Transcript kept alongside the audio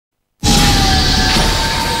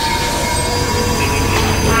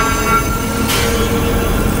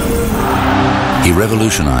He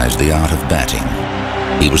revolutionised the art of batting.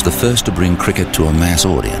 He was the first to bring cricket to a mass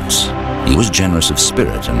audience. He was generous of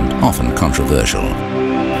spirit and often controversial.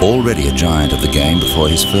 Already a giant of the game before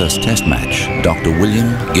his first Test match, Dr.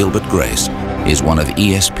 William Gilbert Grace is one of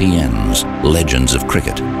ESPN's legends of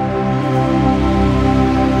cricket.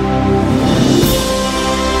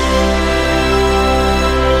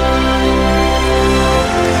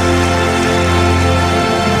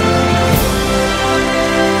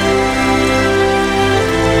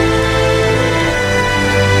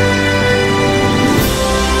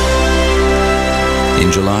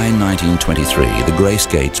 In July 1923, the Grace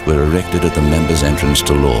Gates were erected at the members' entrance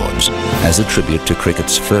to Lord's as a tribute to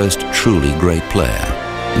cricket's first truly great player,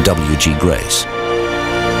 W.G. Grace.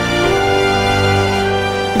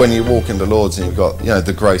 When you walk into Lord's and you've got,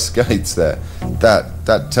 the Grace Gates there,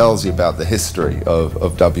 that tells you about the history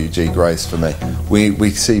of W.G. Grace for me. We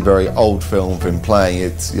see very old film of him playing.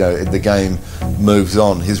 It's, the game moves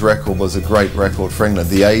on. His record was a great record for England.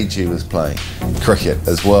 The age he was playing cricket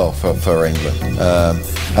as well for England.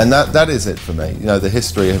 And that is it for me. The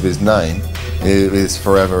history of his name is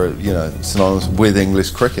forever, synonymous with English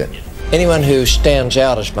cricket. Anyone who stands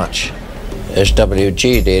out as much as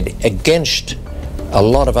W.G. did against a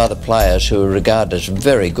lot of other players who were regarded as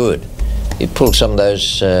very good, you pull some of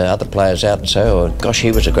those other players out and say, oh gosh,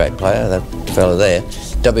 he was a great player, that fellow there.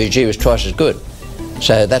 W.G. was twice as good.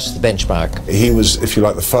 So that's the benchmark. He was, if you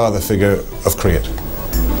like, the father figure of cricket.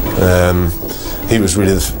 He was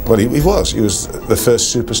really, he was the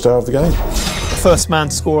first superstar of the game. First man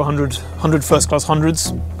to score 100 first-class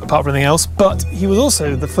hundreds, apart from anything else, but he was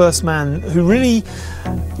also the first man who really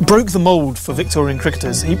broke the mould for Victorian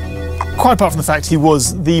cricketers. Quite apart from the fact he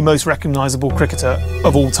was the most recognisable cricketer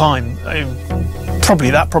of all time.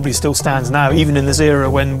 Probably still stands now, even in this era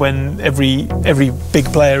when every big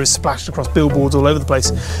player is splashed across billboards all over the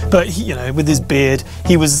place. But he, with his beard,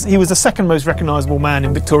 he was the second most recognisable man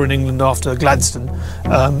in Victorian England after Gladstone.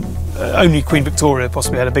 Only Queen Victoria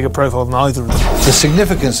possibly had a bigger profile than either of them. The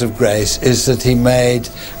significance of Grace is that he made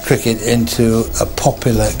cricket into a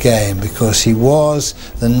popular game because he was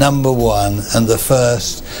the number one and the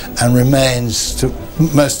first, and remains to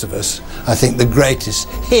most of us, I think, the greatest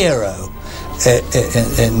hero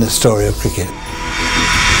in the story of cricket.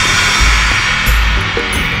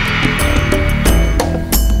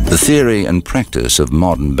 The theory and practice of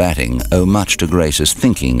modern batting owe much to Grace's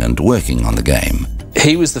thinking and working on the game.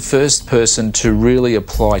 He was the first person to really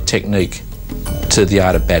apply technique to the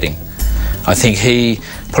art of batting. I think he,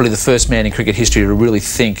 probably the first man in cricket history to really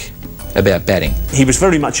think about batting. He was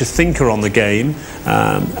very much a thinker on the game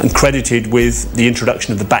and credited with the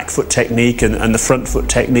introduction of the back foot technique and the front foot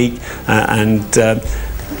technique and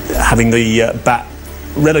having the bat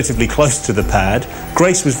relatively close to the pad.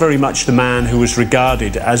 Grace was very much the man who was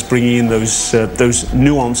regarded as bringing in those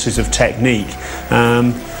nuances of technique.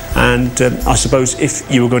 I suppose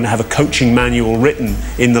if you were going to have a coaching manual written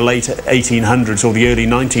in the late 1800s or the early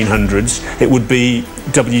 1900s, it would be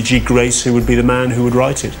W.G. Grace who would be the man who would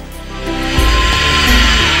write it.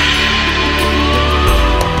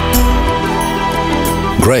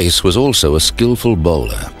 Grace was also a skillful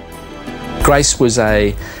bowler. Grace was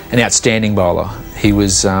an outstanding bowler. He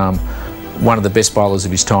was one of the best bowlers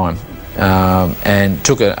of his time and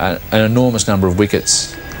took an enormous number of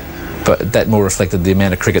wickets, but that more reflected the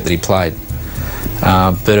amount of cricket that he played.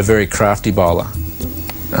 But a very crafty bowler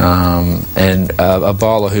and a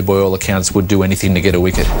bowler who by all accounts would do anything to get a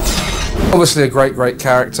wicket. Obviously a great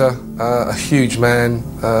character, a huge man,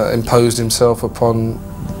 imposed himself upon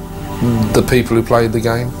the people who played the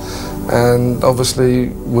game, and obviously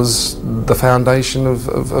was the foundation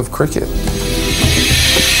of cricket.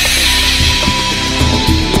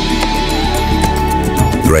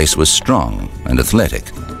 Grace was strong and athletic,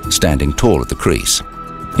 standing tall at the crease.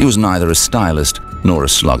 He was neither a stylist nor a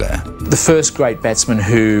slogger. The first great batsman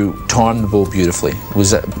who timed the ball beautifully,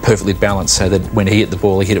 was perfectly balanced so that when he hit the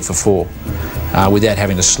ball, he hit it for four without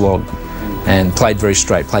having to slog, and played very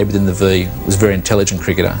straight, played within the V, was a very intelligent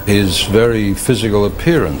cricketer. His very physical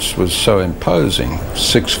appearance was so imposing.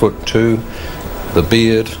 6'2", the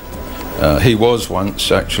beard. He was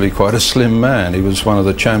once actually quite a slim man. He was one of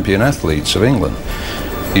the champion athletes of England.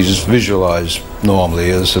 He's visualised normally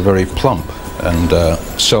as a very plump and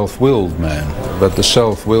self-willed man, but the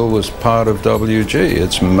self-will was part of W.G.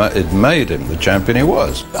 It made him the champion he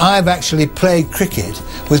was. I've actually played cricket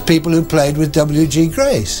with people who played with W.G.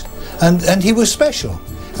 Grace, and he was special.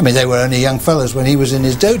 I mean, they were only young fellas when he was in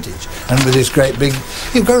his dotage, and with his great big...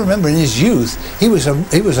 You've got to remember, in his youth, he was a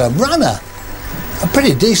runner, a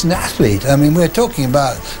pretty decent athlete. I mean, we're talking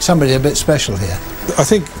about somebody a bit special here. I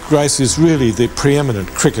think Grace is really the preeminent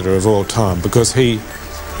cricketer of all time, because it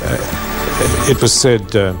was said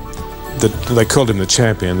that they called him the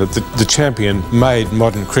champion, that the champion made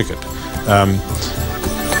modern cricket.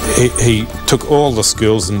 He took all the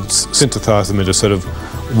skills and synthesised them into sort of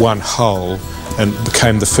one whole and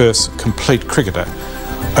became the first complete cricketer.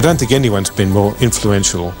 I don't think anyone's been more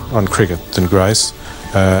influential on cricket than Grace.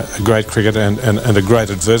 A great cricketer and a great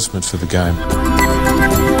advertisement for the game.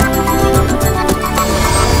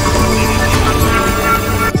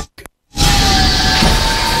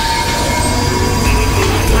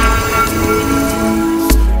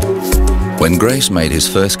 When Grace made his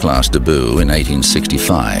first-class debut in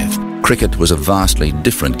 1865, cricket was a vastly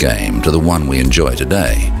different game to the one we enjoy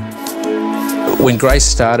today. When Grace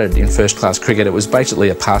started in first-class cricket, it was basically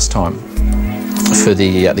a pastime for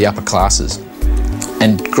the upper classes.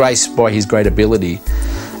 And Grace, by his great ability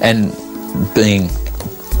and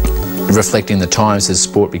reflecting the times as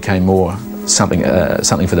sport became more something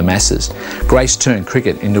for the masses, Grace turned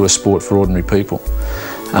cricket into a sport for ordinary people.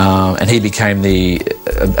 And he became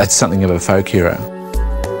something of a folk hero.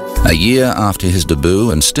 A year after his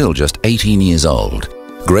debut and still just 18 years old,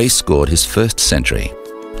 Grace scored his first century,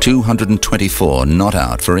 224 not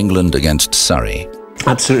out for England against Surrey.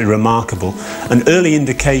 Absolutely remarkable. An early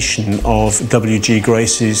indication of W.G.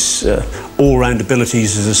 Grace's all-round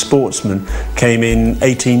abilities as a sportsman came in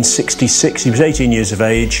 1866. He was 18 years of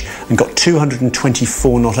age and got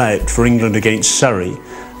 224 not out for England against Surrey,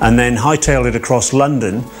 and then hightailed it across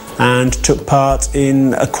London and took part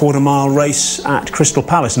in a quarter-mile race at Crystal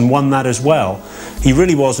Palace and won that as well. He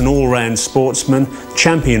really was an all-round sportsman,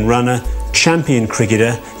 champion runner, champion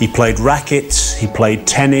cricketer. He played rackets, he played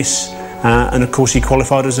tennis, and of course he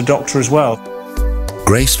qualified as a doctor as well.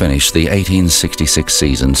 Grace finished the 1866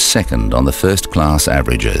 season second on the first-class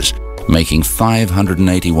averages, making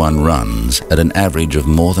 581 runs at an average of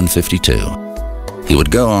more than 52. He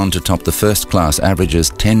would go on to top the first-class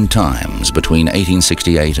averages 10 times between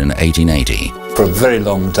 1868 and 1880. For a very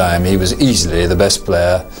long time, he was easily the best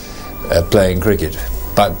player playing cricket,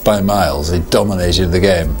 by miles. He dominated the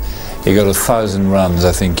game. He got 1,000 runs,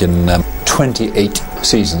 I think, in 28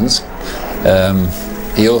 seasons.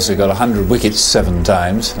 He also got 100 wickets 7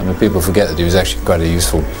 times. I mean, people forget that he was actually quite a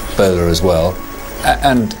useful bowler as well.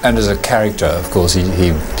 And as a character, of course,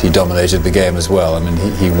 he dominated the game as well. I mean,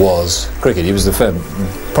 he was cricket. He was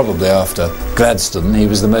probably after Gladstone, he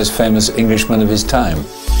was the most famous Englishman of his time.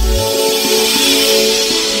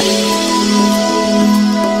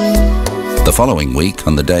 The following week,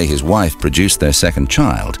 on the day his wife produced their second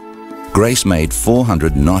child, Grace made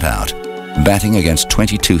 400 not out, batting against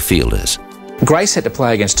 22 fielders. Grace had to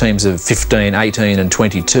play against teams of 15, 18 and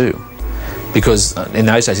 22. Because in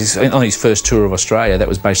those days, on his first tour of Australia, that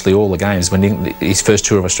was basically all the games. When his first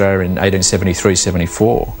tour of Australia in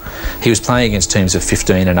 1873-74, he was playing against teams of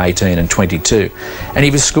 15 and 18 and 22. And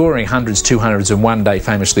he was scoring hundreds, 200s, and one day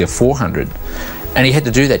famously a 400. And he had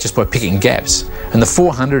to do that just by picking gaps. And the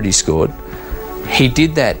 400 he scored, he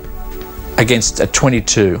did that against a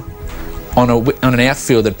 22 on an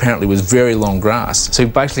outfield that apparently was very long grass. So he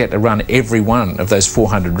basically had to run every one of those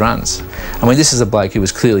 400 runs. I mean, this is a bloke who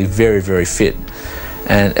was clearly very, very fit,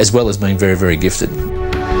 and as well as being very, very gifted.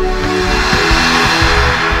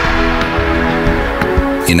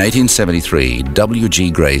 In 1873,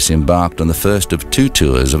 W.G. Grace embarked on the first of 2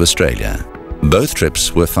 tours of Australia. Both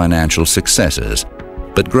trips were financial successes,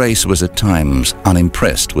 but Grace was at times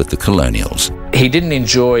unimpressed with the colonials. He didn't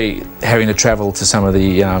enjoy having to travel to some of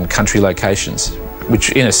the country locations,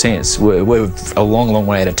 which in a sense were a long, long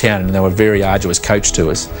way out of town, and they were very arduous coach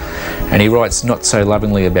tours. And he writes not so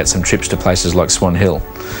lovingly about some trips to places like Swan Hill.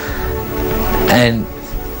 And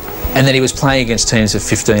then he was playing against teams of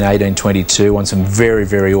 15, 18, 22 on some very,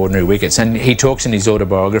 very ordinary wickets. And he talks in his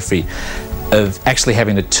autobiography of actually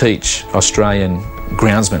having to teach Australian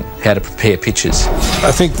groundsmen how to prepare pitches.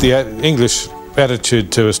 I think the English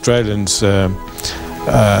attitude to Australians, I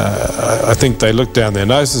think they looked down their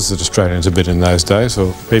noses at Australians a bit in those days,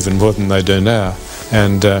 or even more than they do now.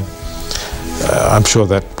 And I'm sure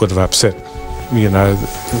that would have upset, you know,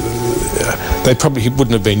 they probably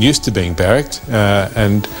wouldn't have been used to being barracked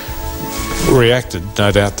and reacted,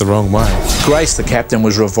 no doubt, the wrong way. Grace, the captain,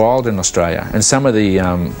 was reviled in Australia, and some of the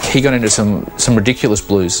he got into some ridiculous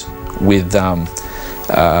blues with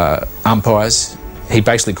umpires. He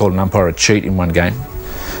basically called an umpire a cheat in one game,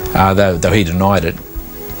 though he denied it.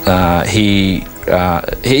 He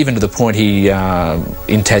even to the point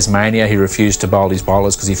in Tasmania he refused to bowl his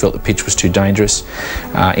bowlers because he felt the pitch was too dangerous.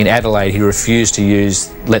 In Adelaide he refused to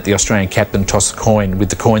let the Australian captain toss a coin with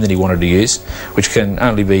the coin that he wanted to use, which can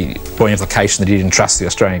only be by implication that he didn't trust the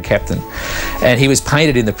Australian captain. And he was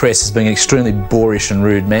painted in the press as being an extremely boorish and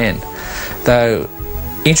rude man. Though,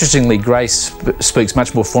 interestingly, Grace speaks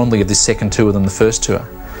much more fondly of this second tour than the first tour.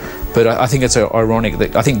 But I think it's ironic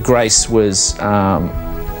that I think Grace was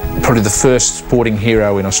probably the first sporting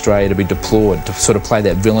hero in Australia to be deplored, to sort of play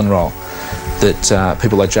that villain role that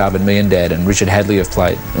people like Jabin Miandad and Richard Hadley have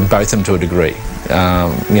played, and both of them to a degree,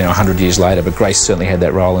 100 years later, but Grace certainly had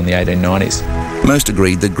that role in the 1890s. Most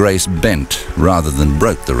agreed that Grace bent rather than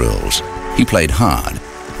broke the rules. He played hard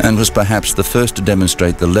and was perhaps the first to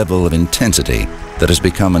demonstrate the level of intensity that has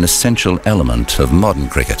become an essential element of modern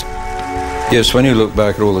cricket. Yes, when you look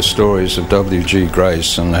back at all the stories of W.G.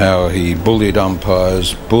 Grace and how he bullied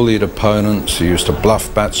umpires, bullied opponents, he used to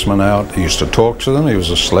bluff batsmen out, he used to talk to them, he was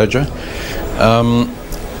a sledger,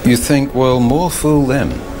 you think, well, more fool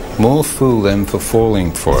them for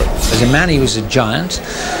falling for it. As a man, he was a giant.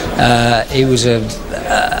 He was a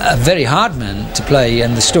very hard man to play,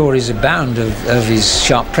 and the stories abound of his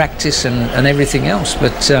sharp practice and everything else.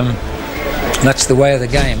 But that's the way of the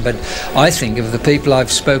game. But I think of the people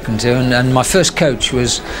I've spoken to, and my first coach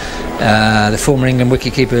was the former England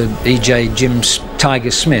wicketkeeper E.J. Jim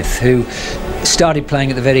Tiger Smith, who started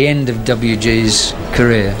playing at the very end of WG's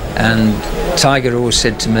career. And Tiger always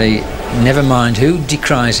said to me, never mind who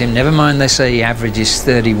decries him, never mind they say he averages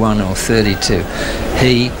 31 or 32,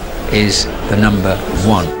 he is the number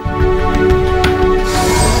one.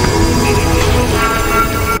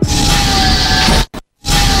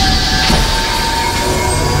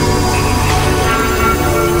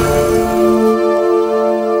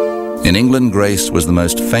 In England, Grace was the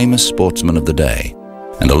most famous sportsman of the day,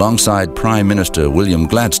 and alongside Prime Minister William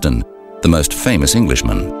Gladstone, the most famous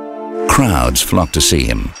Englishman. Crowds flocked to see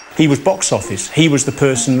him. He was box office. He was the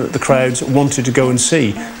person that the crowds wanted to go and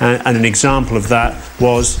see. And an example of that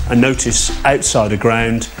was a notice outside a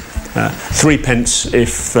ground,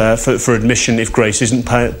 3p for admission if Grace isn't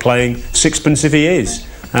playing, 6p if he is.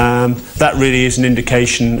 That really is an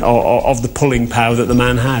indication of the pulling power that the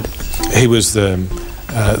man had. He was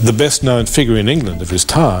the best known figure in England of his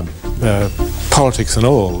time, politics and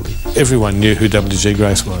all. Everyone knew who W.G.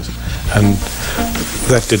 Grace was, and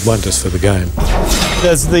that did wonders for the game.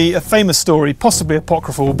 There's a famous story, possibly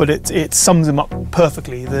apocryphal, but it sums him up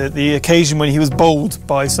perfectly. The occasion when he was bowled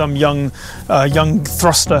by some young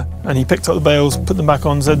thruster, and he picked up the bails, put them back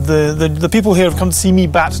on, said, the people here have come to see me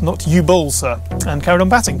bat, not you bowl, sir, and carried on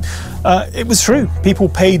batting. It was true. People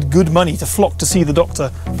paid good money to flock to see the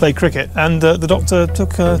doctor play cricket, and the doctor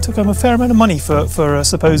took home a fair amount of money for a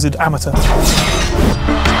supposed amateur.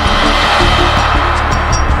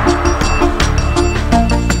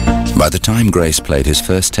 By the time Grace played his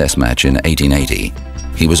first Test match in 1880,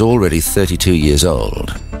 he was already 32 years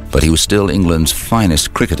old, but he was still England's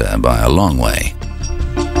finest cricketer by a long way.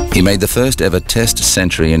 He made the first ever Test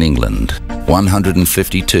century in England,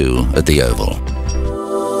 152 at the Oval.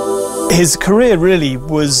 His career really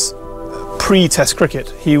was pre-Test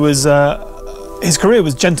cricket. His career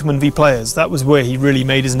was gentlemen v players. That was where he really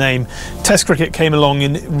made his name. Test cricket came along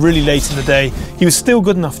really late in the day. He was still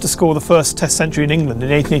good enough to score the first Test century in England in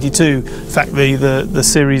 1882. In fact, the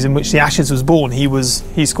series in which the Ashes was born, he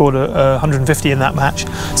scored 150 in that match.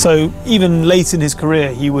 So even late in his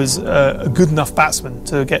career, he was a good enough batsman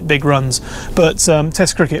to get big runs. But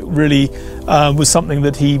Test cricket really was something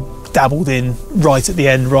that he dabbled in right at the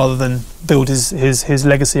end rather than build his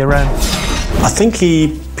legacy around. I think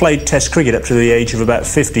he played Test cricket up to the age of about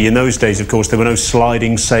 50. In those days, of course, there were no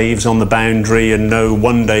sliding saves on the boundary and no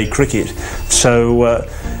one-day cricket. So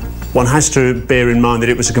one has to bear in mind that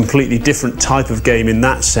it was a completely different type of game in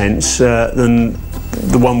that sense than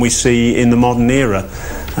the one we see in the modern era.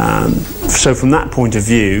 So from that point of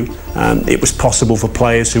view, it was possible for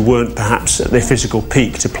players who weren't perhaps at their physical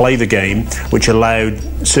peak to play the game, which allowed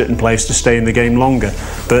certain players to stay in the game longer.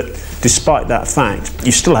 But despite that fact,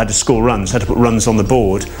 you still had to score runs, had to put runs on the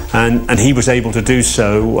board, and he was able to do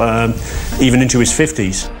so even into his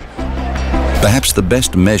 50s. Perhaps the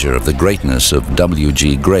best measure of the greatness of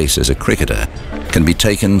W.G. Grace as a cricketer can be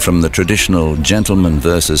taken from the traditional gentleman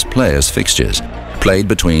versus players fixtures played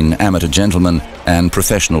between amateur gentlemen and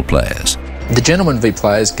professional players. The gentleman v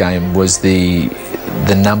players game was the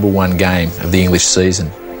number one game of the English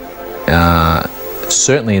season.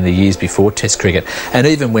 certainly in the years before Test cricket, and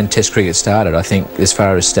even when Test cricket started, I think as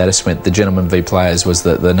far as status went, the gentlemen v players was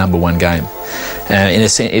the #1 game. In a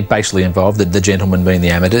sense, it basically involved the gentlemen being the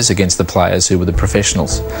amateurs against the players who were the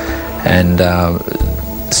professionals, and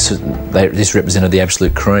this represented the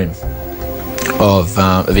absolute cream of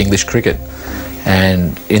English cricket.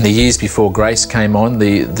 And in the years before Grace came on,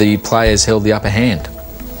 the players held the upper hand.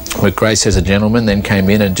 Where Grace as a gentleman then came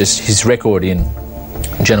in, and just his record in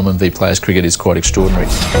gentlemen v players cricket is quite extraordinary.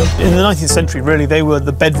 In the 19th century, really, they were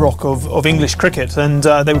the bedrock of English cricket, and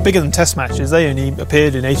they were bigger than Test matches. They only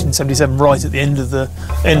appeared in 1877, right at the end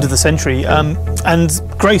of the century. And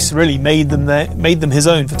Grace really made them his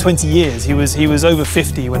own for 20 years. He was over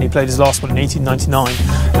 50 when he played his last one in 1899,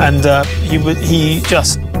 and he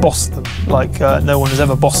just bossed them like no one has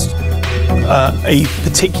ever bossed a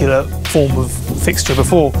particular form of fixture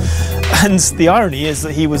before. And the irony is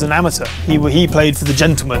that he was an amateur. He played for the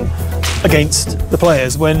gentlemen against the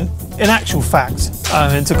players, when in actual fact,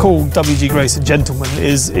 and to call W.G. Grace a gentleman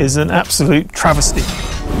is an absolute travesty.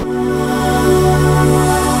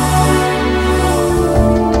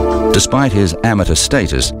 Despite his amateur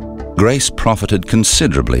status, Grace profited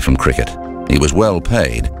considerably from cricket. He was well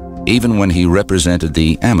paid, even when he represented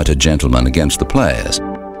the amateur gentlemen against the players.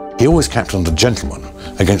 He always captained the gentlemen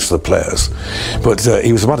against the players, but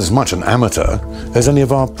he was about as much an amateur as any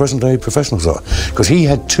of our present-day professionals are, because he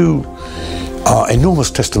had two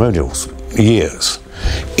enormous testimonials years,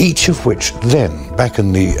 each of which then, back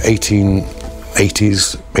in the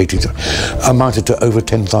 1880s, amounted to over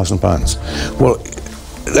 £10,000. Well,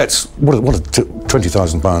 that's what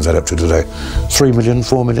 £20,000 add up to today? 3 million,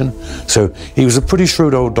 4 million? So he was a pretty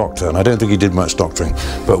shrewd old doctor, and I don't think he did much doctoring,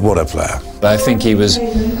 but what a player. I think he was,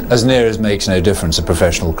 as near as makes no difference, a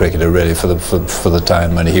professional cricketer really for the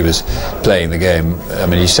time when he was playing the game. I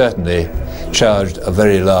mean, he certainly charged a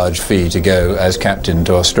very large fee to go as captain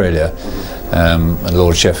to Australia, and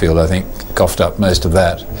Lord Sheffield, I think, coughed up most of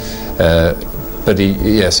that. But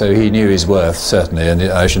so he knew his worth, certainly, and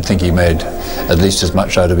I should think he made at least as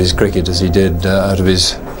much out of his cricket as he did out of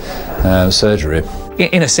his surgery.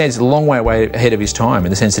 In a sense, a long way ahead of his time, in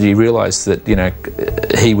the sense that he realised that,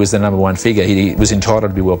 he was the #1 figure. He was entitled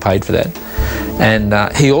to be well paid for that. And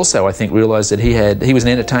he also, I think, realised that he was an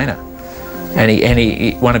entertainer. And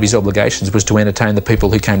one of his obligations was to entertain the people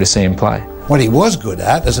who came to see him play. What he was good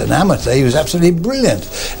at as an amateur, he was absolutely brilliant.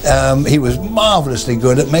 He was marvellously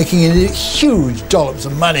good at making huge dollops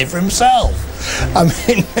of money for himself. I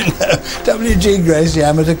mean, W.G. Grace, the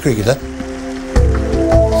amateur cricketer.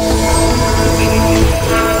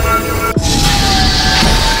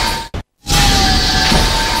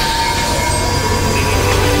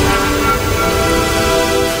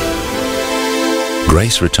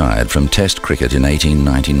 Grace retired from Test cricket in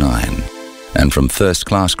 1899 and from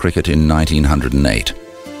first-class cricket in 1908.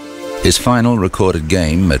 His final recorded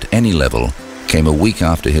game at any level came a week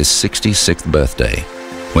after his 66th birthday,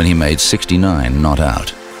 when he made 69 not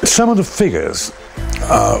out. Some of the figures,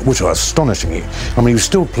 which are astonishing, I mean, he was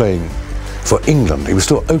still playing for England. He was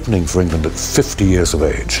still opening for England at 50 years of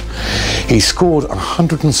age. He scored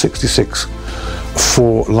 166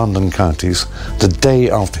 for London counties the day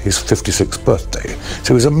after his 56th birthday. So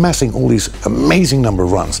he was amassing all these amazing number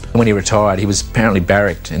of runs. When he retired, he was apparently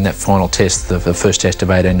barracked in that final test, the first test of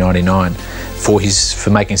 1899, for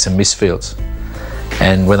making some misfields.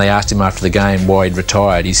 And when they asked him after the game why he'd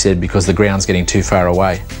retired, he said because the ground's getting too far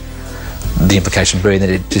away. The implication being that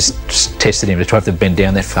it just tested him to have to bend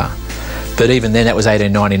down that far. But even then, that was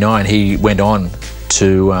 1899. He went on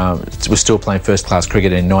to was still playing first-class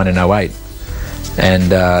cricket in 1908. And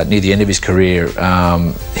near the end of his career,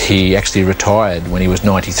 he actually retired when he was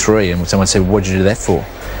 93, and someone said, "What did you do that for?"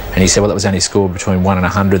 And he said, "Well, that was only scored between 1 and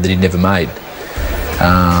 100 that he never made."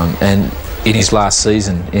 And in his last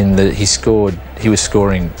season, he was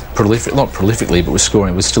scoring not prolifically, but was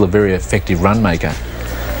still a very effective run maker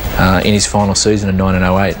in his final season in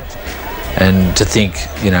 1908. And to think,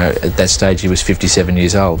 at that stage he was 57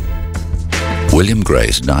 years old. William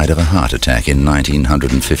Grace died of a heart attack in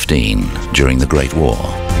 1915 during the Great War.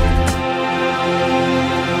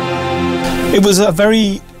 It was a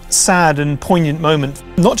very sad and poignant moment,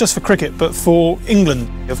 not just for cricket, but for England.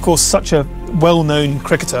 Of course, such a well-known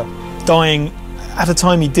cricketer dying at a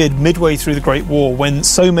time he did midway through the Great War, when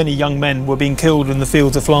so many young men were being killed in the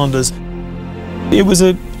fields of Flanders. It was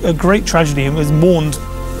a great tragedy and was mourned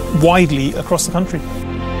widely across the country.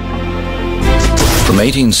 From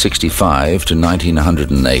 1865 to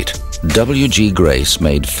 1908, W.G. Grace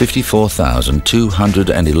made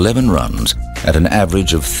 54,211 runs at an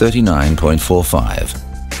average of 39.45.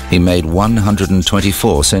 He made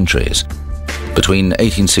 124 centuries. Between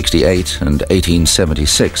 1868 and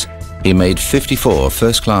 1876, he made 54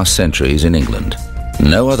 first-class centuries in England.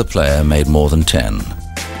 No other player made more than 10.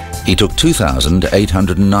 He took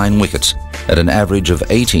 2,809 wickets at an average of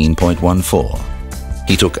 18.14.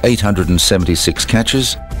 He took 876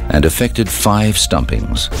 catches and effected 5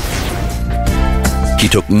 stumpings. He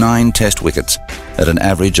took 9 test wickets at an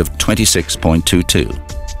average of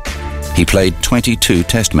 26.22. He played 22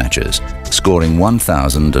 test matches, scoring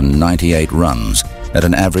 1,098 runs at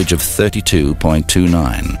an average of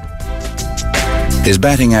 32.29. His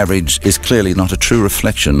batting average is clearly not a true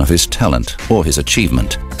reflection of his talent or his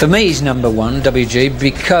achievement. For me, he's number one, WG,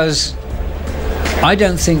 because I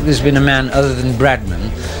don't think there's been a man other than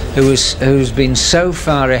Bradman who's been so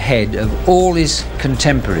far ahead of all his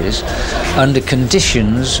contemporaries under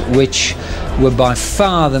conditions which were by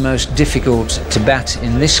far the most difficult to bat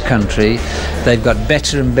in this country. They've got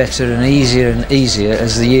better and better and easier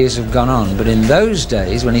as the years have gone on. But in those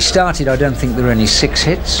days, when he started, I don't think there were any 6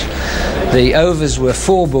 hits. The overs were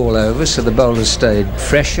 4-ball overs, so the bowlers stayed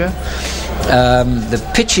fresher. The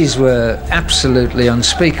pitches were absolutely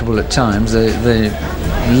unspeakable at times. The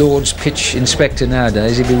Lord's pitch inspector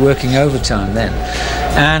nowadays, he'd be working overtime then.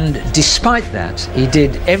 And despite that, he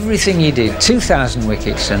did everything he did, 2,000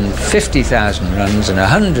 wickets and 50,000 runs and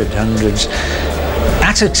 100 hundreds,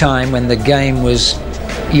 at a time when the game was,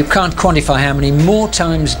 you can't quantify how many more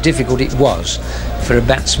times difficult it was for a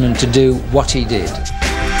batsman to do what he did.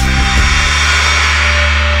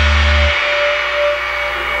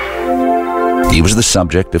 He was the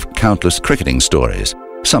subject of countless cricketing stories,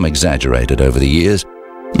 some exaggerated over the years,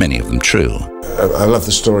 many of them true. I love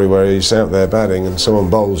the story where he's out there batting and someone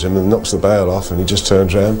bowls him and knocks the bail off, and he just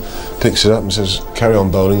turns around, picks it up and says, "Carry on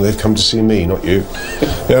bowling, they've come to see me, not you."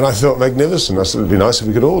 Yeah, and I thought, magnificent. I said, it'd be nice if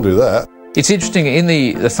we could all do that. It's interesting, in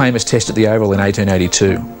the famous test at the Oval in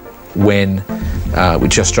 1882, when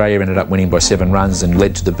which Australia ended up winning by 7 runs and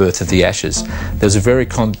led to the birth of the Ashes, there was a very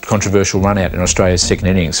controversial run out in Australia's second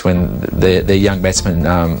innings when their young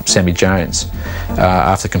batsman Sammy Jones,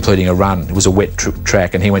 after completing a run, it was a wet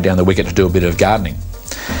track, and he went down the wicket to do a bit of gardening,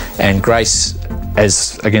 and Grace,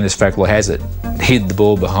 as folklore has it, hid the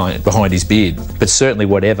ball behind his beard, but certainly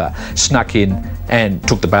whatever, snuck in and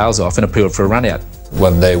took the bails off and appealed for a run out.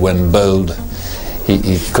 One day when bowled,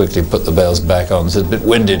 he quickly put the bails back on. Said, "A bit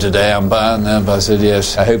windy today, umpire." And the umpire said,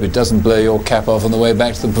 "Yes, I hope it doesn't blow your cap off on the way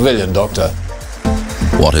back to the pavilion, Doctor."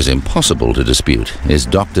 What is impossible to dispute is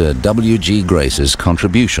Dr. W.G. Grace's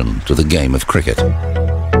contribution to the game of cricket.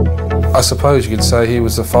 I suppose you could say he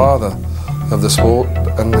was the father of the sport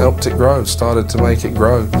and helped it grow, started to make it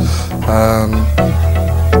grow.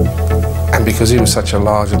 And because he was such a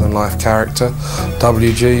larger-than-life character,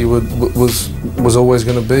 WG was always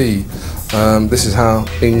going to be. This is how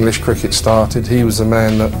English cricket started. He was the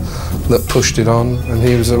man that pushed it on, and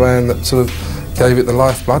he was the man that sort of gave it the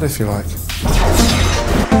lifeblood, if you like.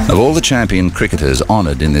 Of all the champion cricketers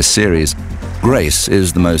honoured in this series, Grace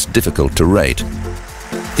is the most difficult to rate.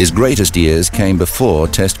 His greatest years came before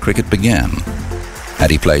Test cricket began.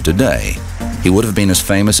 Had he played today, he would have been as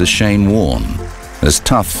famous as Shane Warne, as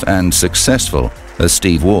tough and successful as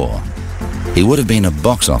Steve Waugh. He would have been a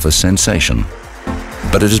box office sensation.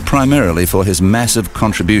 But it is primarily for his massive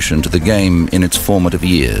contribution to the game in its formative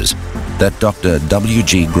years that Dr.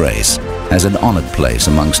 W.G. Grace has an honoured place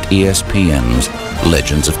amongst ESPN's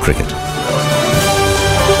legends of cricket.